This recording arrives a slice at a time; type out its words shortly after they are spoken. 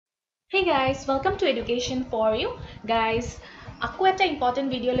Hey guys, welcome to Education for You. Guys, আকৌ এটা important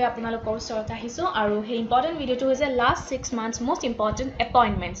video লৈ আপোনালোকৰ ওচৰত আহিছো আৰু সেই important videoটো হৈছে last 6 months most important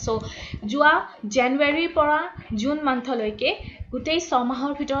appointment. So, জুৱা জানুৱাৰীৰ পৰা জুন মান্থলৈকে গোটেই 6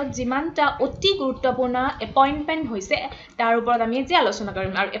 মাহৰ ভিতৰত যিমানটা অতি গুৰুত্বপূৰ্ণ এপইন্টমেন্ট হৈছে তাৰ ওপৰত আমি আজি আলোচনা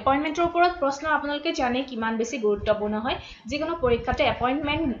কৰিম আৰু এপইন্টমেন্টৰ ওপৰত প্ৰশ্ন আপোনালোকে জানে কিমান বেছি গুৰুত্বপূৰ্ণ হয় যিকোনো পৰীক্ষাতে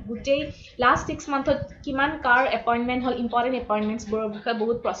এপইন্টমেন্ট গোটেই লাষ্ট 6 মান্থত কিমান কাৰ এপইন্টমেন্ট হল ইম্পৰ্টেন্ট এপইন্টমেন্টছ বোৰৰ বিষয়ে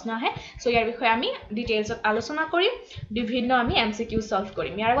বহুত প্ৰশ্ন আহে সো ইয়াৰ বিষয়ে আমি ডিটেইলছত আলোচনা কৰিম বিভিন্ন আমি MCQ সলভ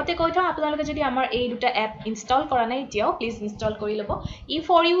কৰিম ইয়াৰ আগতে কৈ থওঁ আপোনালোকে যদি আমাৰ এই দুটা এপ ইনষ্টল কৰা নাই এতিয়াও প্লিজ ইনষ্টল কৰি ল'ব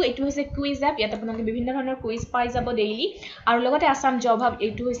E4U এটো হৈছে কুইজ এপ ইয়াত আপোনালোকে বিভিন্ন ধৰণৰ কুইজ পাই যাব ডেইলি আৰু লগতে আসাম জব হাব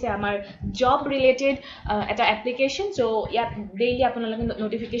এটো হৈছে আমাৰ জব ৰিলেটেড এটা এপ্লিকেশন সো ইয়াত ডেইলি আপোনালোকে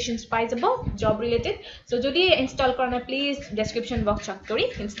নোটিফিকেশনস পাই যাব জব ৰিলেটেড সো যদি ইনষ্টল কৰা নাই প্লিজ ডেসক্ৰিপচন বক্স চেক কৰি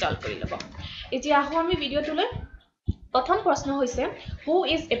ইনষ্টল কৰি ল'ব এতিয়া আহো আমি ভিডিওটোলৈ প্ৰথম প্ৰশ্ন হৈছে who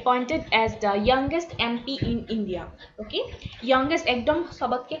is appointed as the youngest MP in India okay youngest একদম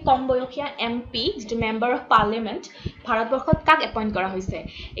সবতকে কম বয়সীয়া MP যেটো member of parliament ভাৰতবৰ্ষত কাক এপইন্ট কৰা হৈছে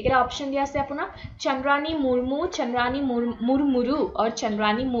একেটা অপচন দিয়া আছে আপোনাৰ চন্দ্ৰানী মুৰ্মু চন্দ্ৰানী মুৰমুৰু আৰু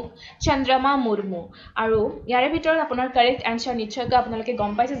চন্দ্ৰমা মুৰ্মু আৰু ইয়াৰে ভিতৰত আপোনাৰ কাৰেক্ট আনসাৰ নিশ্চয়কৈ আপোনালোকে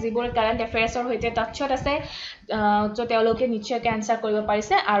গম পাইছে যিবোৰ কাৰেন্ট এফেয়াৰ্ছৰ হৈতে টাচত আছে তো তেওঁলোকে নিশ্চয়কৈ আনসাৰ কৰিব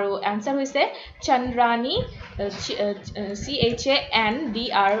পাৰিছে আৰু আনসাৰ হৈছে চন্দ্ৰানী CHANDRAN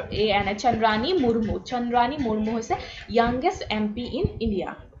Chandrani Murmu হৈছে youngest MP in India.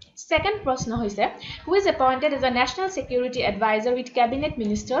 Second প্ৰশ্ন হৈছে who is appointed as a national security advisor with cabinet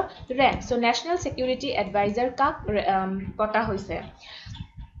minister rank. So national security advisor কাক পতা হৈছে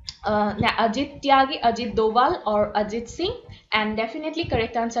Ajit Tyagi, Ajit Doval or Ajit Singh and definitely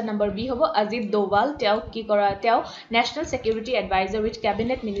correct answer number B hobo Ajit Doval teo ki kora teo national security advisor with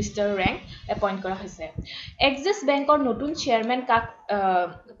cabinet minister rank appoint kora hoise Axis Bank or notun chairman kak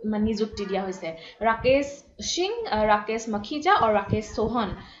নিযুক্তি দিয়া হৈছে Rakesh Singh Rakesh Makhija or Rakesh Sohan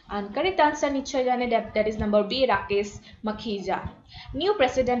and correct answer নিশ্চয় জানে that is number B Rakesh Makhija New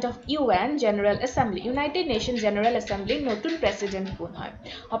president of UN General Assembly United Nations General Assembly নতুন president কোন হয়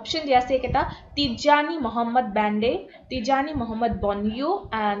option দিয়া আছে এটা Tijani Mohammad Bande Tijani Mohammad Bonyo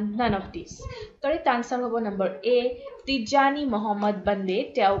and none of these correct answer hobo number A Tijani Mohammad Bande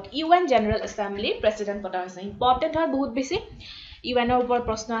teo UN General Assembly president পতা হৈছে important হয় বহুত বেছি UN উপর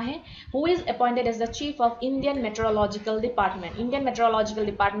প্রশ্ন আহে who is appointed as the chief of Indian Meteorological Department Indian Meteorological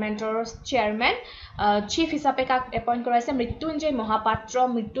Departmentor chairman chief হিসাবে কাক appoint করা হয়েছে মৃত্যুঞ্জয় মহাপাত্র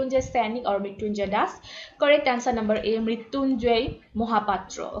মৃত্যুঞ্জয় সৈনিক or Mrityunjay Das correct answer number A Mrityunjay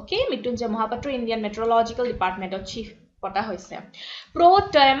Mahapatra okay Mrityunjay Mahapatra Indian Meteorological Department chief পতা হৈছে pro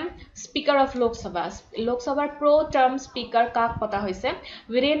term speaker of Lok Sabha pro term speaker কাক পতা হৈছে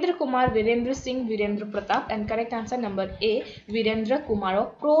Virendra Kumar Virendra Singh Virendra Pratap and correct answer number A Virendra Kumar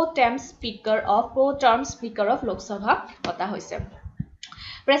pro term speaker of Lok Sabha পতা হৈছে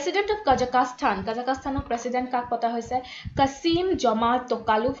President of Kazakhstan president kak pata hoise Kasim-Jomart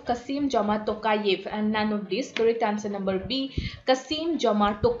Tokayev and none of these correct answer number B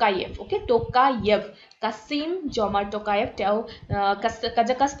Kasim-Jomart Tokayev okay Tokayev Kasim-Jomart Tokayev teo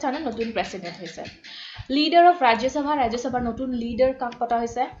Kazakhstan notun president hoise Leader of Rajya Sabha notun leader kak pata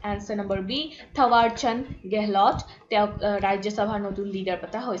hoise answer number B Thawar Chand Gehlot teo Rajya Sabha notun leader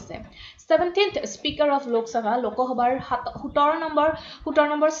pata hoise 17th speaker of Lok Sabha Lokosabhar 17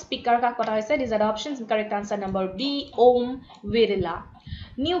 number speaker kak pata hoise these are the options correct answer number B Om Birla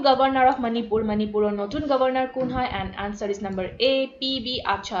New governor of Manipur notun governor kun hoy and answer is number A PB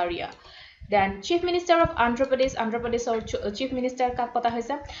Acharya Then Chief Minister of Andhra Pradesh or Chief Minister kak pata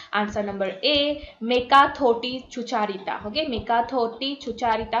hoise answer number A Mekathoti Chucharita okay Mekathoti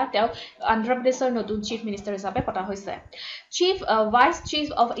Chucharita teo Andhra Pradesh or notun Chief Minister hisabe pata hoise Vice Chief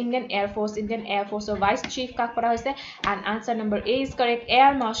of Indian Air Force or Vice Chief kak pata hoise and answer number A is correct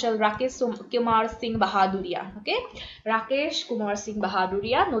Air Marshal Rakesh Kumar Singh Bahaduria okay Rakesh Kumar Singh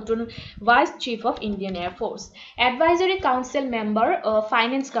Bahaduria notun Vice Chief of Indian Air Force Advisory Council member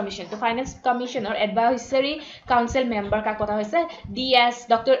Finance Commission to Finance Commissioner Advisory Council member kak pata hoise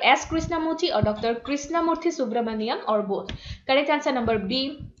Dr. S Krishnamurthy or Dr. Krishnamurthy Subramaniam or both correct answer number B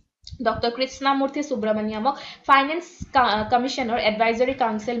Dr. Krishnamurthy Subramaniam Finance Commissioner Advisory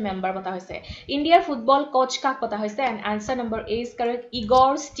Council member pata hoise India football coach kak pata hoise and answer number A is correct Igor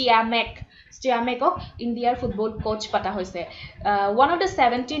Stiamek India football coach pata hoise one of the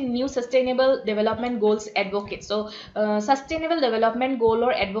 17 new sustainable development goals advocate so sustainable development goal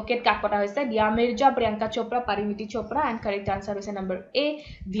or advocate kak pata hoise Dia Mirza Priyanka Chopra Pariniti Chopra and correct answer hoise number A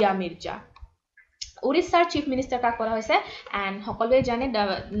Dia Mirza Orissar Chief Minister কাক কৰা হৈছে and সকলোৱে জানে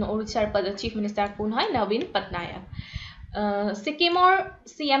Orissar Chief Minister কোন হয় Navin Patnaik Sikimor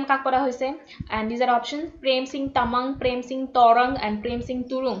CM কাক পতা হৈছে and these are options Prem Singh Tamang, Prem Singh Torang and Prem Singh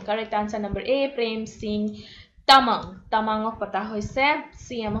Turung. Correct answer number A, Prem Singh Tamang. Tamangok pata hoise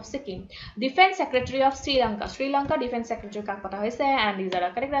CM of Sikkim. Defense Secretary of Sri Lanka. Sri Lanka Defense Secretary kak pata hoise and these are the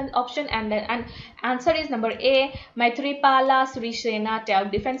correct option and answer is number A, Maithripala Sirisena Teo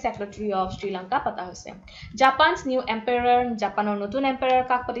Defense Secretary of Sri Lanka pata hoise. Japan's new emperor, Japan or notun emperor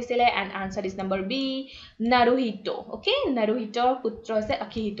kak patisile and answer is number B, Naruhito. Okay, Naruhito putra hoise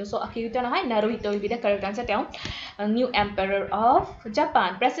Akihito. So Akihito nahoy Naruhito will be the correct answer. Teo new emperor of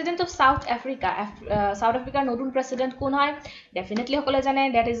Japan. President of South Africa. South Africa notun president কোন হয় definitely সকলে জানে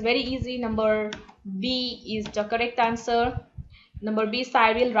that is very easy. Number B is the correct answer. Number B,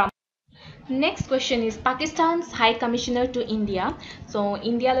 Cyril Ram. Next question is Pakistan's High Commissioner to India. So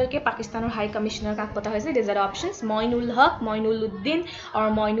India loke Pakistan High Commissioner kak pata hoise. These are options Moinul Haq, Moinul Uddin or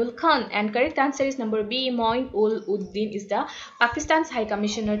Moinul Khan and correct answer is number B, Moinul Uddin is the Pakistan's High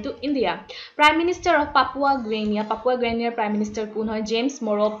Commissioner to India. Prime Minister of Papua Guinea. Papua Guinea Prime Minister kun hoy James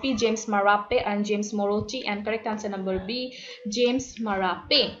Morope, James Marape and James Morochi and correct answer number B, James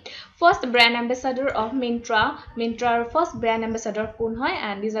Marape. First brand ambassador of Myntra. Myntra first brand ambassador kun hoy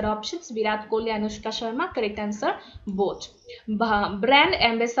and these are options Virat Kohli, Anushka Sharma. Correct answer both. Brand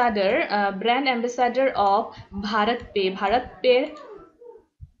ambassador of Bharat Pay. Bharat Pay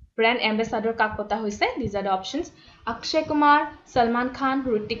brand ambassador kak pata hoise. These are the options Akshay Kumar, Salman Khan,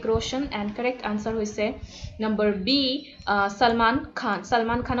 Hrithik Roshan and correct answer hoise number B, Salman Khan.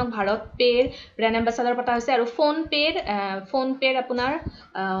 Salman Khanok Bharat Pay brand ambassador pata hoise aru phone pay apunar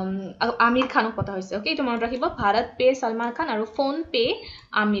Amir Khanok pata hoise. Okay, to monot rakhibo Bharat Pay Salman Khan aru phone pay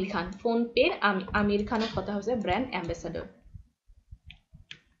Amir Khan. Phone pay Amir Khanok pata hoise brand ambassador.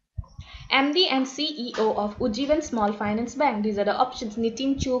 MD and CEO of Ujjivan Small Finance Bank. These are the options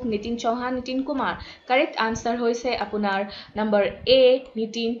Nitin Chuk, Nitin Chauhan, Nitin Kumar. Correct answer hoise apunar number A,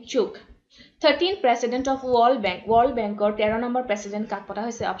 Nitin Chuk. 13th President of World Bank. World Bank or 13 number President kak pata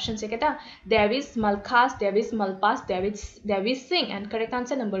hoise option seketa Davis Malpass, Davis Malpass, Davis Singh and correct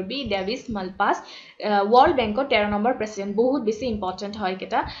answer number B, Davis Malpass. World Bank or 13 number President bahut beshi important hoy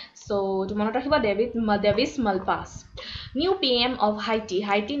keta. So to monot rakhiba Davis Malpass. New PM of Haiti.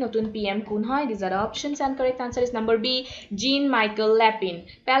 Haiti notun PM kun hoy. These are the options and correct answer is number B, Jean Michael Lapin.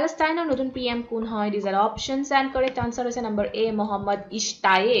 Palestine or notun PM kun hoy. These are the options and correct answer is number A, Mohammad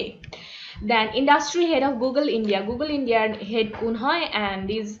Ishtaye. Then industry head of Google India. Google India head kun hoy and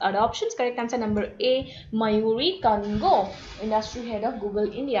these are the options. Correct answer number A, Mayuri Kango. Industry head of Google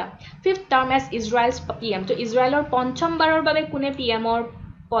India. Fifth term as Israel's PM. To Israel or poncham baror babe kune PM or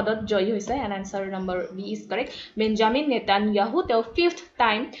podot joy hoise and answer number B is correct. Benjamin Netanyahu the fifth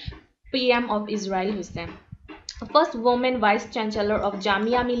time PM of Israel hoise. First woman vice chancellor of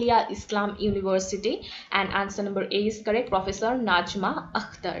Jamia Millia Islam University and answer number A is correct, Professor Najma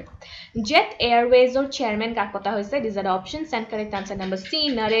Akhtar. Jet Airways or chairman kak pata hoise. These are the options and correct answer number C,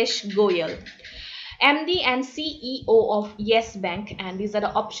 Naresh Goyal. MD and CEO of Yes Bank and these are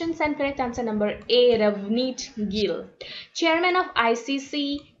the options and correct answer number A, Ravneet Gill. Chairman of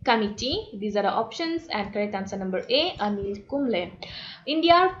ICC Committee. These are the options and correct answer number A, Anil Kumble.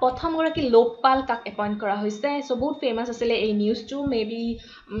 India's prothom goraki Lokpal kak appoint kora hoise. So bahut famous asile ei news to maybe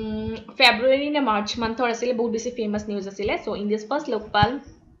February ne March month or asile bahut beshi famous news asile. So India's first Lokpal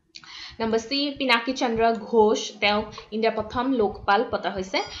number C, Pinaki Chandra Ghosh. Teo India prothom Lokpal pata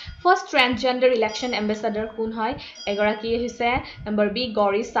hoise. First transgender election ambassador kun hoy egoraki hoise number B,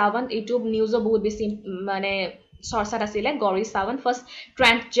 Gauri Sawant. Etu news bahut beshi mane source asile Gauri Sawant. First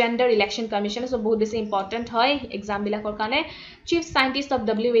transgender election commission so bahut beshi important hoy exam bilakor kane. Chief scientist of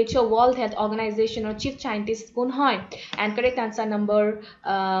WHO World Health Organization or chief scientist kun hoy and correct answer number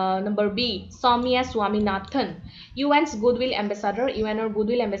B, Soumya Swaminathan. UN's goodwill ambassador. UN or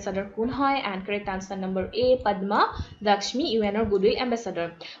goodwill ambassador kun hoy and correct answer number A, Padma Lakshmi. UN or goodwill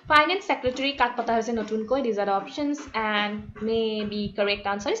ambassador. Finance secretary kak pata hoise notun koi. These are the options and maybe correct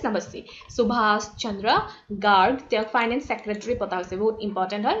answer is number C, Subhash Chandra Garg. The finance secretary pata hoise bahut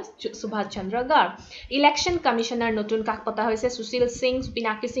important hoy Subhash Chandra Garg. Election commissioner notun kak pata hoise Sushil Singh,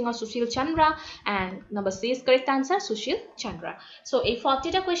 Pinaki Singh or Sushil Chandra and number C is correct answer Sushil Chandra. So a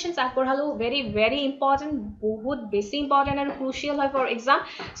 40 ta questions akorhalu very important bahut beshi important and crucial hoy for exam.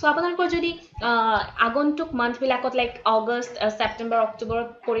 So aponalkor jodi agontuk month bilakot like August, September,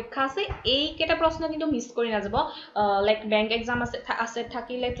 October porikha ase ei keta proshno kintu miss kori najabo like bank exam ase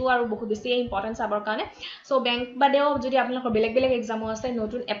thakile tu aru bahut beshi important sabor kane. So bank bank বাদেও যদি আপোনালোকৰ বেলেগ বেলেগ এক্সামো আছে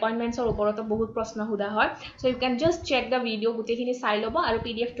নতুন এপইণ্টমেণ্টছৰ ওপৰতো বহুত প্ৰশ্ন সোধা হয় so U can just check the video গোটেইখিনি চাই ল'ব আৰু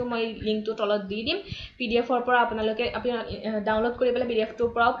পিডিএফটো মই লিংকটো তলত দি দিম পিডিএফৰ পৰা আপোনালোকে ডাউনলোড কৰি পেলাই পিডিএফটোৰ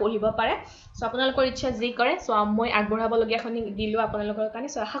পৰাও পঢ়িব পাৰে সো আপোনালোকৰ ইচ্ছা যি কৰে সো মই আগবঢ়াবলগীয়াখিনি দিলো আপোনালোকৰ কাৰণে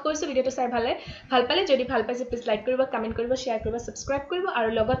সো আশা কৰিছো ভিডিওটো চাই ভাল পালে যদি ভাল পাইছে প্লিজ লাইক কৰিব কমেন্ট কৰিব শ্বেয়াৰ কৰিব সাবস্ক্ৰাইব কৰিব আৰু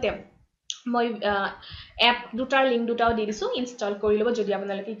লগতে মই এপ দুটাৰ লিংক দুটাও দি দিছো ইনষ্টল কৰি ল'ব যদি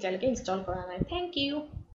আপোনালোকে এতিয়ালৈকে ইনষ্টল কৰা নাই থ্যাংক ইউ